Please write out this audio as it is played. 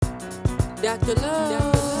Dr.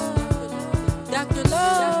 Love, Dr.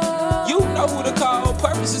 Love. You know who to call.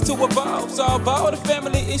 Purpose is to evolve, solve all the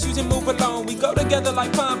family issues and move along. We go together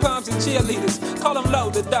like pom-poms and cheerleaders. Call them low,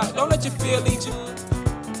 the doc. Don't let your fear lead you.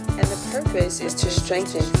 And the purpose is to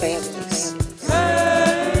strengthen families.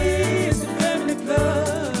 Hey, it's a family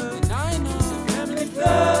club. And I know it's a family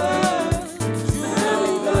club.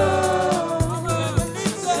 Family club.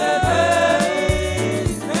 Hey,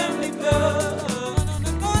 it's family club.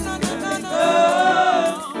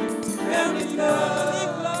 Family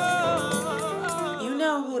club. You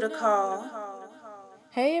know who to call.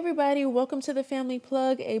 Hey everybody, welcome to the Family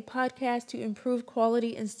Plug, a podcast to improve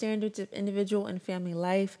quality and standards of individual and family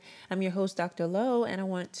life. I'm your host, Dr. Lowe, and I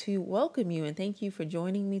want to welcome you and thank you for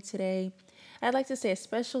joining me today. I'd like to say a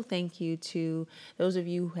special thank you to those of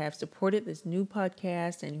you who have supported this new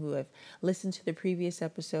podcast and who have listened to the previous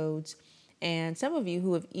episodes, and some of you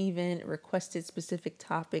who have even requested specific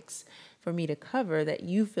topics for me to cover that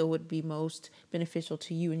you feel would be most beneficial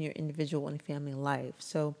to you in your individual and family life.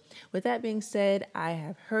 So with that being said, I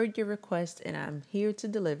have heard your request and I'm here to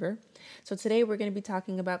deliver. So today we're going to be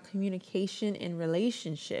talking about communication in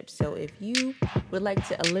relationships. So if you would like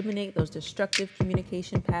to eliminate those destructive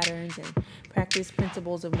communication patterns and practice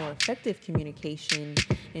principles of more effective communication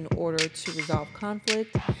in order to resolve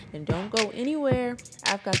conflict, then don't go anywhere.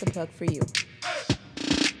 I've got the plug for you.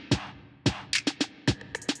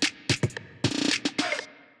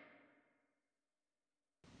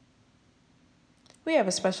 We have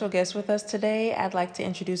a special guest with us today. I'd like to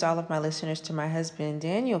introduce all of my listeners to my husband,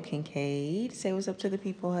 Daniel Kincade. Say what's up to the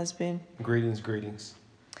people, husband. Greetings.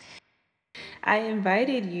 I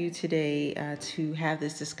invited you today to have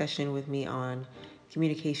this discussion with me on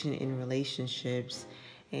communication in relationships.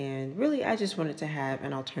 And really, I just wanted to have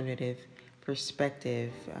an alternative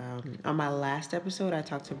perspective. On my last episode, I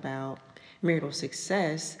talked about marital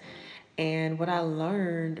success. And what I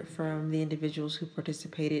learned from the individuals who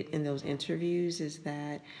participated in those interviews is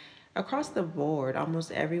that across the board,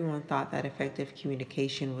 almost everyone thought that effective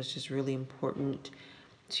communication was just really important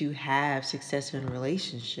to have success in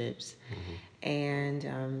relationships.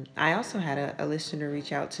 And I also had a listener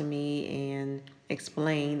reach out to me and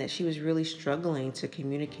explain that she was really struggling to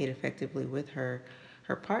communicate effectively with her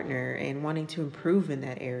partner and wanting to improve in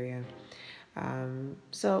that area.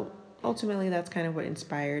 So ultimately, that's kind of what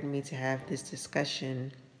inspired me to have this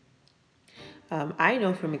discussion. I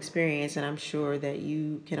know from experience, and I'm sure that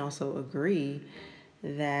you can also agree,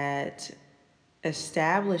 that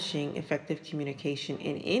establishing effective communication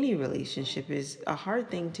in any relationship is a hard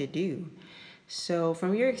thing to do. So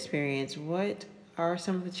from your experience, what are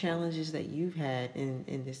some of the challenges that you've had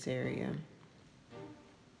in this area?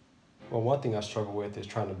 Well, one thing I struggle with is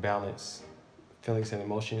trying to balance feelings and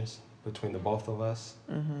emotions between the both of us.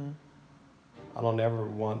 I don't ever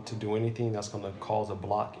want to do anything that's going to cause a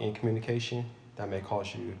block in communication that may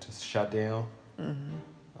cause you to shut down,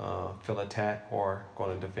 feel attacked, or go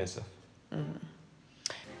on the defensive.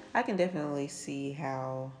 I can definitely see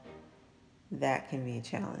how that can be a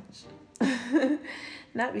challenge.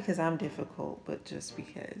 Not because I'm difficult, but just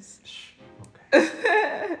because.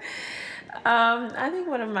 Okay. I think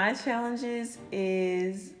one of my challenges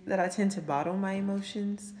is that I tend to bottle my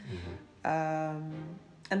emotions.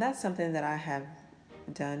 And that's something that I have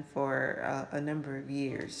done for a number of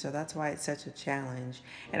years. So that's why it's such a challenge.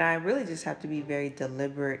 And I really just have to be very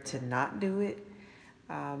deliberate to not do it.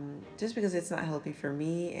 Just because it's not healthy for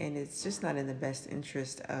me and it's just not in the best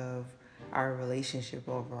interest of our relationship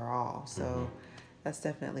overall. So that's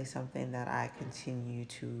definitely something that I continue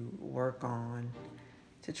to work on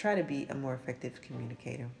to try to be a more effective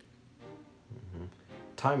communicator.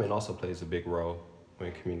 Timing also plays a big role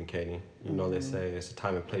when communicating. You know, they say it's a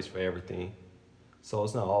time and place for everything. So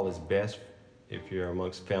it's not always best if you're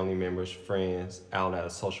amongst family members, friends, out at a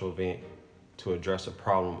social event to address a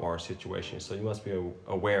problem or a situation. So you must be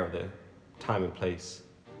aware of the time and place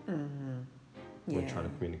when trying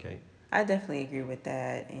to communicate. I definitely agree with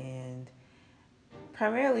that. And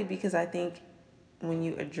primarily because I think when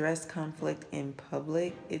you address conflict in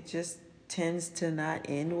public, it just tends to not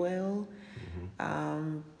end well.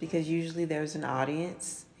 Because usually there's an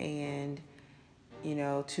audience and,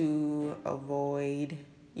 to avoid,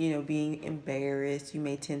 being embarrassed, you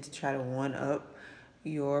may tend to try to one up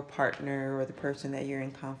your partner or the person that you're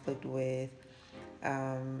in conflict with.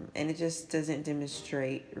 And it just doesn't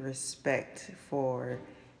demonstrate respect for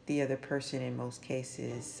the other person in most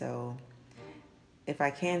cases. So if I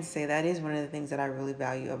can say, that is one of the things that I really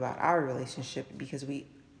value about our relationship, because we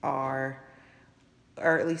are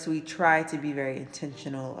or at least we try to be very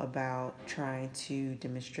intentional about trying to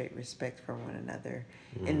demonstrate respect for one another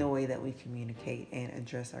in the way that we communicate and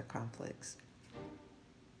address our conflicts.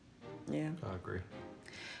 Yeah. I agree.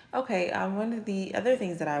 Okay, one of the other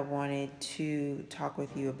things that I wanted to talk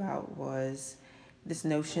with you about was this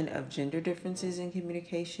notion of gender differences in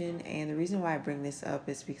communication. And the reason why I bring this up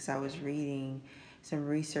is because I was reading some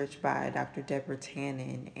research by Dr. Deborah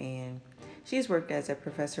Tannen, and she's worked as a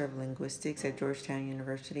professor of linguistics at Georgetown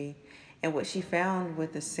University. And what she found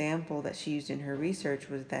with the sample that she used in her research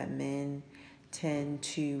was that men tend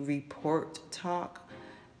to report talk.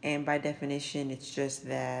 And by definition, it's just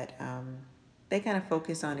that they kind of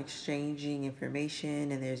focus on exchanging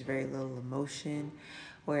information and there's very little emotion.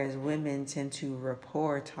 Whereas women tend to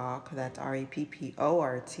rapport talk, that's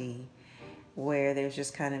RAPPORT, where there's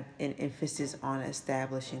just kind of an emphasis on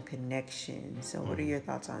establishing connection. So, what are your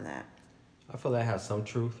thoughts on that? I feel that has some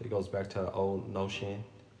truth. It goes back to the old notion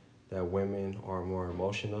that women are more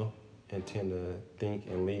emotional and tend to think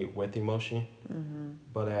and lead with emotion.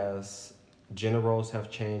 But as gender roles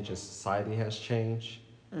have changed and society has changed,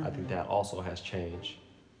 I think that also has changed.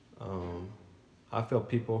 I feel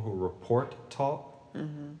people who report talk,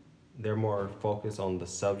 they're more focused on the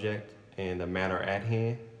subject and the matter at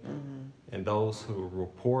hand. And those who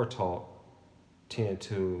rapport talk tend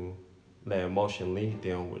to let emotion lead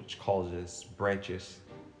them, which causes branches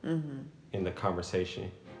in the conversation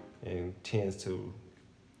and tends to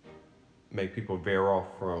make people veer off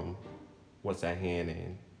from what's at hand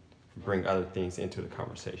and bring other things into the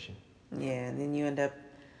conversation. Yeah, and then you end up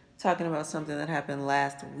talking about something that happened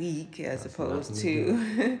last week as That's opposed nothing to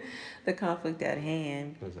to the conflict at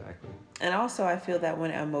hand. Exactly. And also, I feel that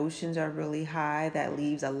when emotions are really high, that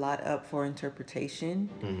leaves a lot up for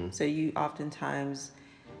interpretation. So you oftentimes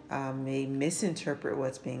may misinterpret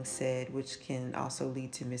what's being said, which can also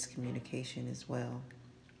lead to miscommunication as well.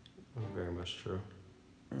 Very much true.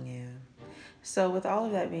 Yeah. So with all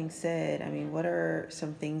of that being said, I mean, what are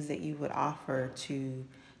some things that you would offer to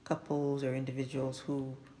couples or individuals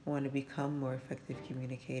who want to become more effective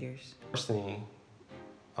communicators? First thing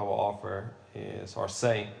I will offer is, or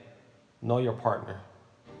say, know your partner.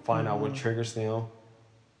 Find out what triggers them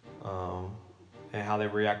and how they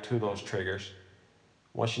react to those triggers.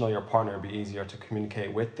 Once you know your partner, it'll be easier to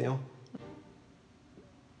communicate with them.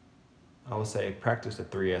 I would say practice the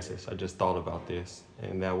 3 S's. I just thought about this,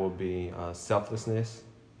 and that will be selflessness,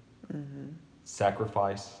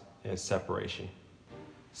 sacrifice, and separation.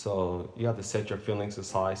 So you have to set your feelings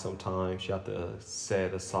aside sometimes. You have to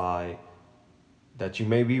set aside that you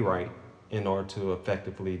may be right in order to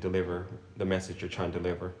effectively deliver the message you're trying to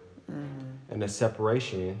deliver. And the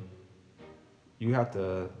separation, you have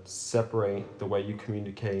to separate the way you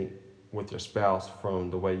communicate with your spouse from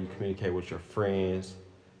the way you communicate with your friends,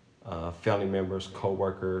 family members,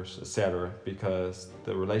 co-workers, etc. Because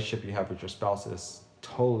the relationship you have with your spouse is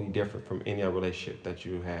totally different from any other relationship that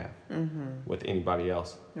you have with anybody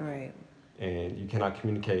else. Right. And you cannot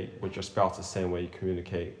communicate with your spouse the same way you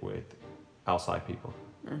communicate with outside people.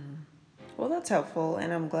 Well, that's helpful,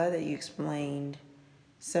 and I'm glad that you explained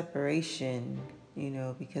separation,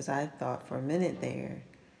 because I thought for a minute there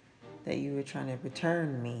that you were trying to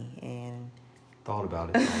return me, and Thought about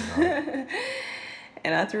it.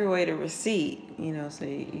 and I threw away the receipt, so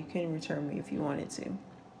you couldn't return me if you wanted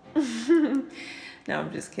to. No,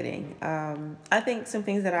 I'm just kidding. I think some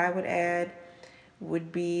things that I would add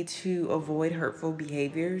would be to avoid hurtful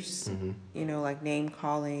behaviors, like name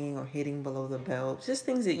calling or hitting below the belt, just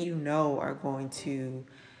things that are going to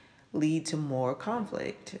lead to more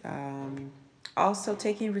conflict. Also,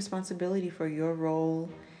 taking responsibility for your role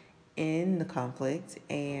in the conflict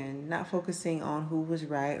and not focusing on who was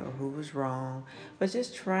right or who was wrong, but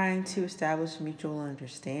just trying to establish mutual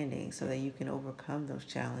understanding so that you can overcome those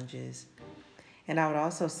challenges. And I would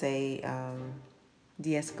also say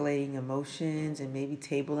de-escalating emotions and maybe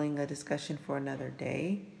tabling a discussion for another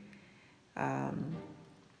day.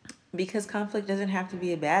 Because conflict doesn't have to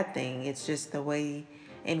be a bad thing. It's just the way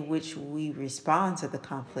in which we respond to the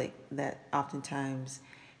conflict that oftentimes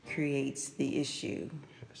creates the issue.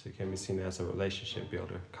 So it can be seen as a relationship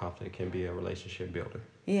builder. Conflict can be a relationship builder.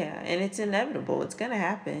 Yeah, and it's inevitable. It's going to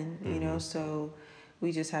happen, so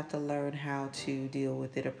we just have to learn how to deal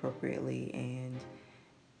with it appropriately and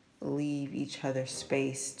leave each other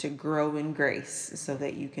space to grow in grace so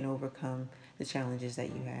that you can overcome the challenges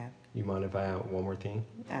that you have. You mind if I add one more thing?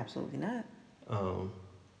 Absolutely not.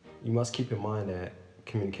 You must keep in mind that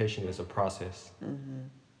communication is a process.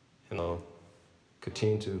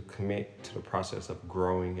 Continue to commit to the process of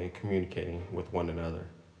growing and communicating with one another.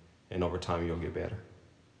 And over time, you'll get better.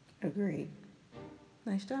 Agreed.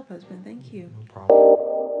 Nice job, husband. Thank you. No problem.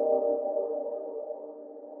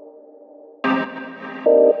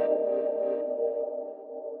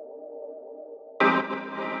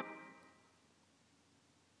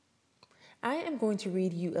 I am going to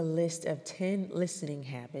read you a list of 10 listening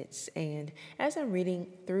habits. And as I'm reading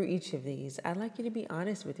through each of these, I'd like you to be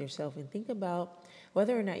honest with yourself and think about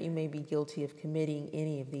whether or not you may be guilty of committing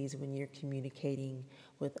any of these when you're communicating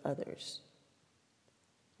with others.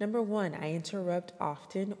 Number 1, I interrupt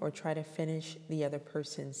often or try to finish the other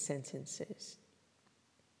person's sentences.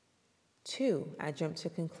 2, I jump to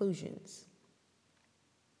conclusions.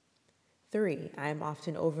 3, I am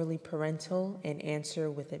often overly parental and answer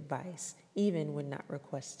with advice, even when not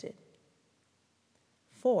requested.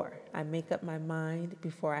 4, I make up my mind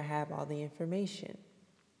before I have all the information.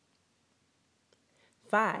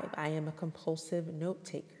 5, I am a compulsive note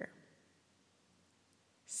taker.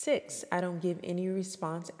 6, I don't give any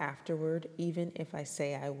response afterward, even if I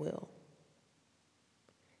say I will.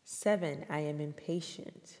 7, I am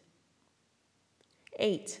impatient.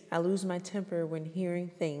 8, I lose my temper when hearing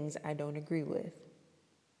things I don't agree with.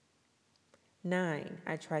 9,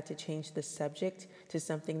 I try to change the subject to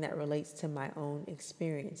something that relates to my own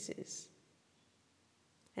experiences.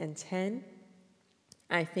 And 10,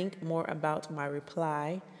 I think more about my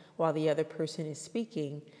reply while the other person is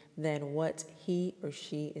speaking than what he or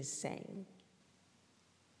she is saying.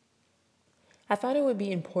 I thought it would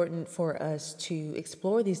be important for us to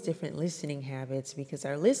explore these different listening habits because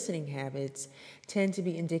our listening habits tend to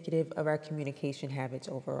be indicative of our communication habits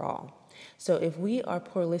overall. So if we are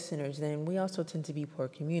poor listeners, then we also tend to be poor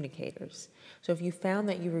communicators. So if you found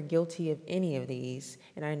that you were guilty of any of these,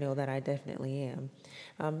 and I know that I definitely am,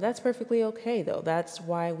 that's perfectly okay though. That's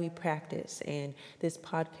why we practice. And this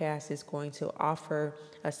podcast is going to offer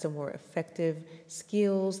us some more effective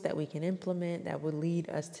skills that we can implement that would lead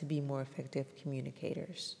us to be more effective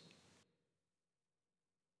communicators.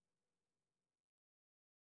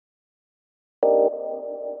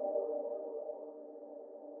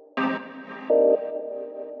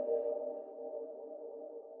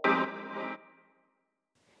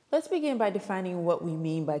 Let's begin by defining what we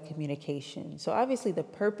mean by communication. So obviously the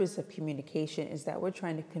purpose of communication is that we're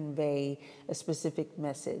trying to convey a specific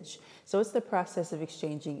message. So it's the process of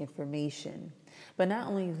exchanging information. But not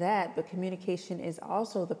only that, but communication is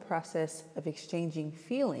also the process of exchanging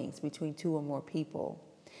feelings between two or more people.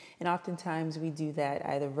 And oftentimes we do that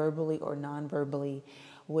either verbally or non-verbally,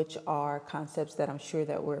 which are concepts that I'm sure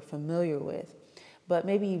that we're familiar with. But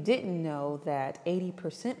maybe you didn't know that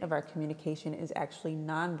 80% of our communication is actually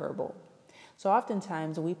nonverbal. So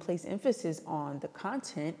oftentimes we place emphasis on the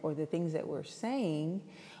content or the things that we're saying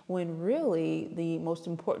when really the most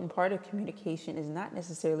important part of communication is not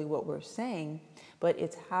necessarily what we're saying, but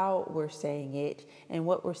it's how we're saying it and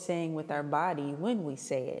what we're saying with our body when we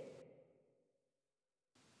say it.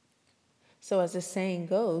 So as the saying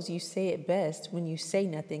goes, you say it best when you say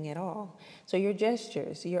nothing at all. So your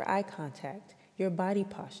gestures, your eye contact, your body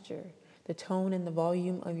posture, the tone and the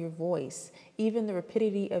volume of your voice, even the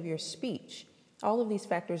rapidity of your speech. All of these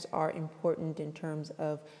factors are important in terms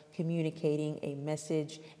of communicating a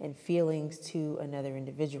message and feelings to another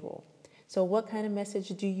individual. So what kind of message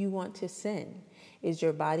do you want to send? Is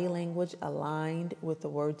your body language aligned with the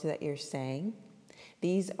words that you're saying?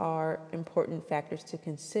 These are important factors to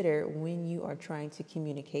consider when you are trying to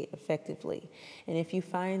communicate effectively. And if you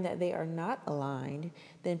find that they are not aligned,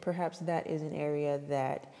 then perhaps that is an area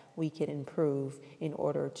that we can improve in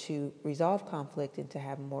order to resolve conflict and to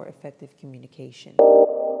have more effective communication.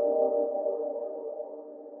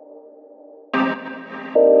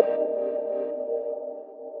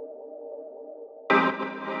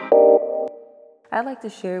 I'd like to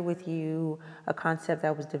share with you a concept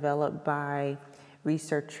that was developed by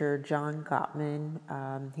researcher John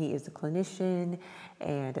Gottman. He is a clinician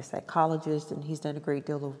and a psychologist, and he's done a great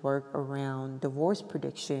deal of work around divorce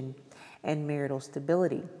prediction and marital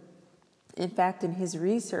stability. In fact, in his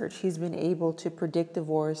research, he's been able to predict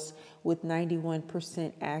divorce with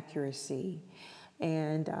 91% accuracy.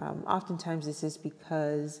 And oftentimes this is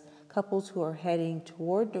because couples who are heading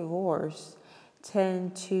toward divorce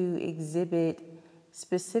tend to exhibit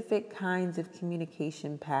specific kinds of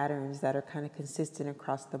communication patterns that are kind of consistent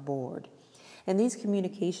across the board. And these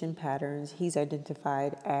communication patterns he's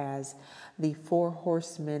identified as the 4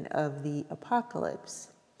 horsemen of the apocalypse.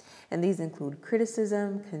 And these include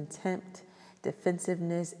criticism, contempt,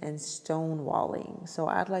 defensiveness, and stonewalling. So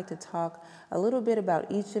I'd like to talk a little bit about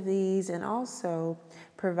each of these and also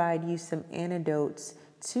provide you some antidotes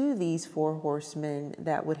to these 4 horsemen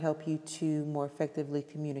that would help you to more effectively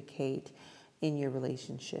communicate in your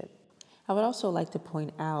relationship. I would also like to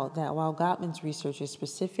point out that while Gottman's research is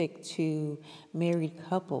specific to married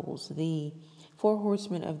couples, the four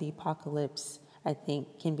horsemen of the apocalypse, I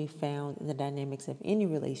think, can be found in the dynamics of any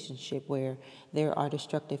relationship where there are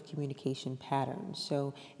destructive communication patterns.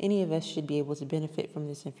 So any of us should be able to benefit from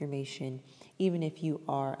this information, even if you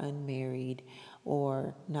are unmarried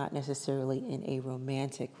or not necessarily in a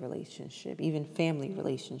romantic relationship, even family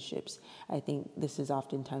relationships. I think this is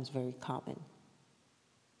oftentimes very common.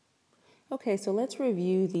 Okay, so let's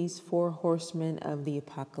review these four horsemen of the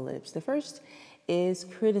apocalypse. The first is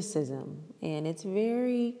criticism, and it's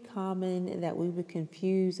very common that we would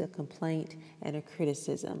confuse a complaint and a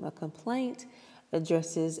criticism. A complaint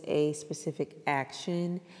addresses a specific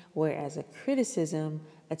action, whereas a criticism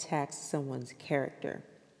attacks someone's character.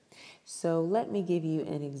 So let me give you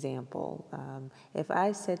an example. If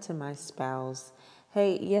I said to my spouse,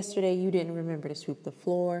 hey, yesterday you didn't remember to sweep the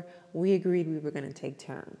floor, we agreed we were going to take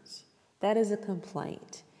turns. That is a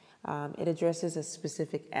complaint. It addresses a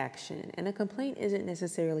specific action. And a complaint isn't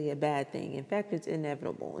necessarily a bad thing. In fact, it's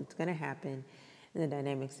inevitable. It's going to happen in the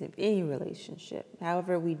dynamics of any relationship.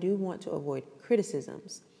 However, we do want to avoid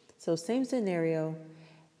criticisms. So same scenario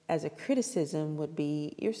as a criticism would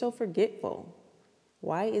be, you're so forgetful.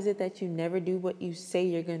 Why is it that you never do what you say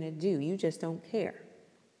you're going to do? You just don't care.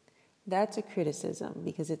 That's a criticism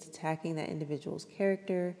because it's attacking that individual's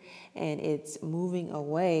character and it's moving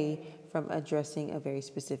away from addressing a very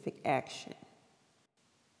specific action.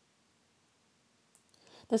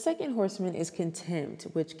 The second horseman is contempt,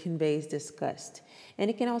 which conveys disgust. And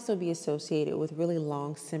it can also be associated with really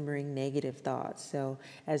long simmering negative thoughts. So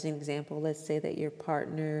as an example, let's say that your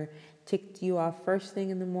partner ticked you off first thing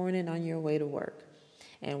in the morning on your way to work.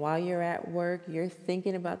 And while you're at work, you're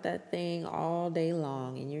thinking about that thing all day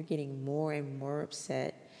long and you're getting more and more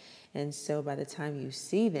upset. And so by the time you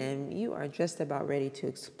see them, you are just about ready to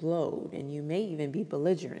explode and you may even be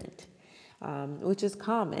belligerent, which is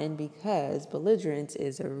common because belligerence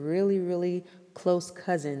is a really, really close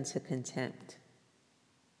cousin to contempt.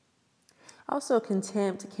 Also,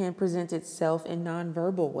 contempt can present itself in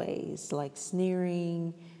nonverbal ways like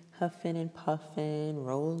sneering, huffing and puffing,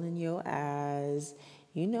 rolling your eyes.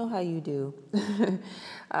 You know how you do.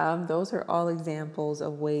 Those are all examples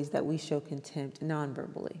of ways that we show contempt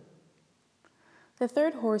nonverbally. The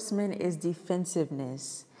third horseman is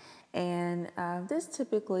defensiveness. And this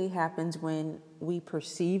typically happens when we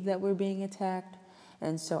perceive that we're being attacked.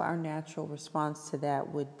 And so our natural response to that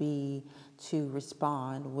would be to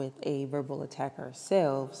respond with a verbal attack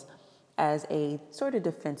ourselves as a sort of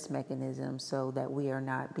defense mechanism so that we are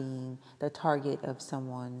not being the target of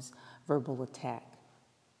someone's verbal attack.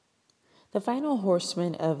 The final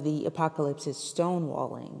horseman of the apocalypse is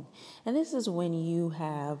stonewalling. And this is when you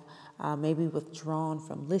have maybe withdrawn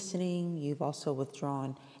from listening. You've also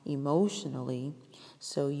withdrawn emotionally.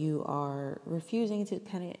 So you are refusing to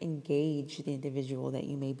kind of engage the individual that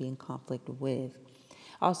you may be in conflict with.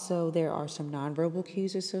 Also, there are some nonverbal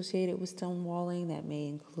cues associated with stonewalling that may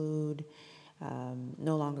include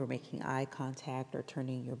no longer making eye contact or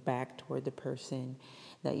turning your back toward the person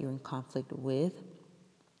that you're in conflict with.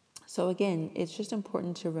 So again, it's just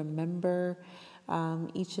important to remember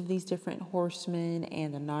each of these different horsemen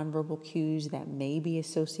and the nonverbal cues that may be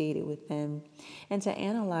associated with them, and to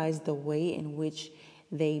analyze the way in which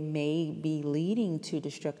they may be leading to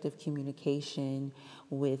destructive communication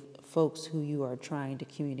with folks who you are trying to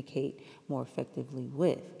communicate more effectively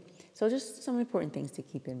with. So just some important things to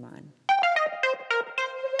keep in mind.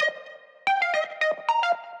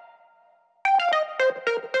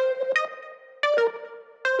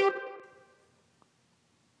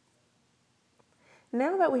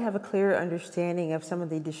 Now that we have a clearer understanding of some of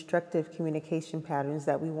the destructive communication patterns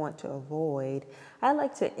that we want to avoid, I'd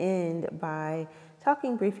like to end by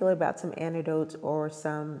talking briefly about some antidotes or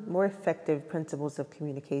some more effective principles of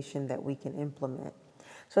communication that we can implement.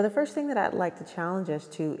 So the first thing that I'd like to challenge us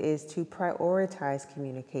to is to prioritize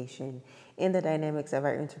communication in the dynamics of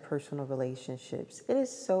our interpersonal relationships. It is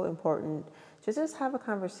so important to just have a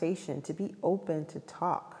conversation, to be open to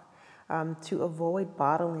talk. To avoid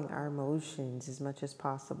bottling our emotions as much as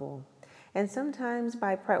possible. And sometimes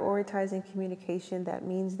by prioritizing communication, that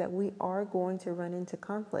means that we are going to run into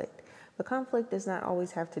conflict. But conflict does not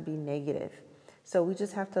always have to be negative. So we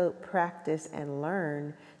just have to practice and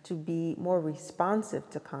learn to be more responsive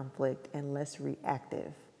to conflict and less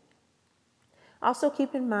reactive. Also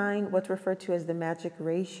keep in mind what's referred to as the magic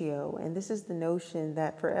ratio. And this is the notion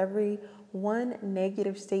that for every one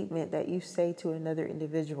negative statement that you say to another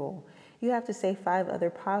individual, you have to say 5 other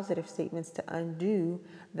positive statements to undo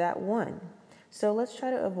that one. So let's try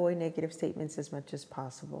to avoid negative statements as much as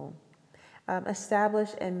possible. Establish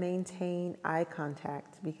and maintain eye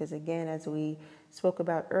contact because, again, as we spoke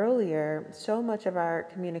about earlier, so much of our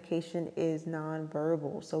communication is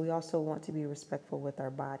nonverbal. So we also want to be respectful with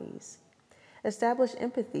our bodies. Establish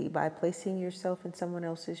empathy by placing yourself in someone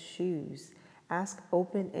else's shoes. Ask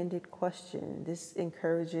open-ended questions. This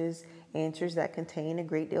encourages answers that contain a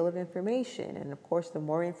great deal of information. And of course, the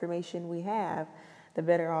more information we have, the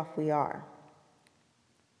better off we are.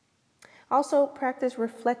 Also, practice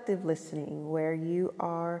reflective listening, where you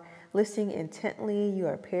are listening intently, you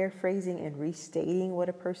are paraphrasing and restating what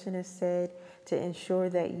a person has said to ensure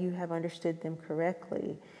that you have understood them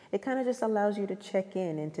correctly. It kind of just allows you to check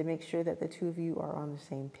in and to make sure that the two of you are on the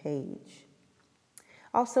same page.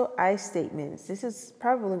 Also, I statements. This is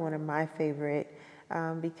probably one of my favorite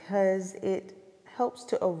because it helps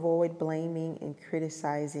to avoid blaming and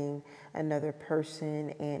criticizing another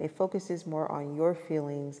person, and it focuses more on your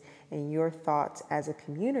feelings and your thoughts as a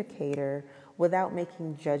communicator without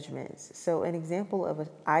making judgments. So an example of an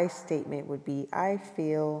I statement would be, I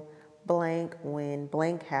feel blank when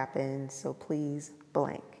blank happens, so please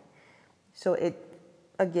blank. So it,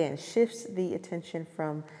 again, shifts the attention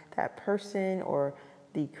from that person or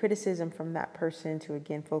the criticism from that person to,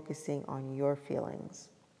 again, focusing on your feelings.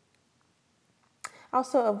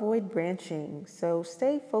 Also, avoid branching. So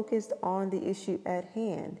stay focused on the issue at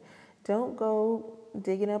hand. Don't go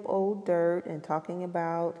digging up old dirt and talking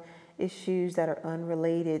about issues that are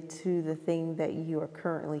unrelated to the thing that you are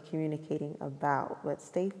currently communicating about, but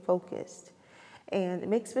stay focused. And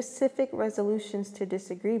make specific resolutions to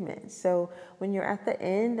disagreements. So when you're at the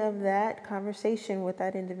end of that conversation with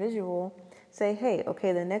that individual, say, hey,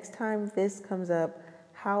 okay, the next time this comes up,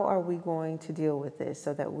 how are we going to deal with this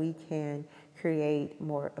so that we can create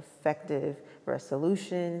more effective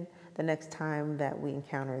resolution the next time that we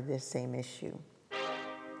encounter this same issue?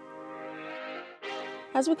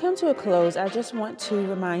 As we come to a close, I just want to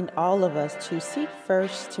remind all of us to seek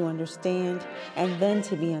first to understand and then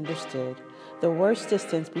to be understood. The worst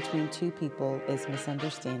distance between two people is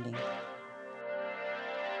misunderstanding.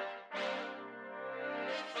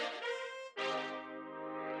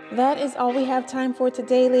 That is all we have time for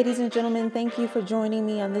today, ladies and gentlemen. Thank you for joining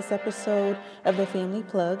me on this episode of The Family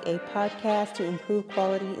Plug, a podcast to improve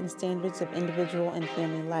quality and standards of individual and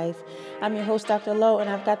family life. I'm your host, Dr. Lowe, and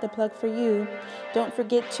I've got the plug for you. Don't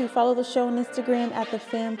forget to follow the show on Instagram at The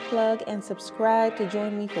Fam Plug and subscribe to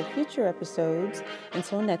join me for future episodes.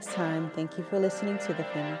 Until next time, thank you for listening to The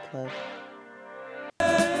Family Plug.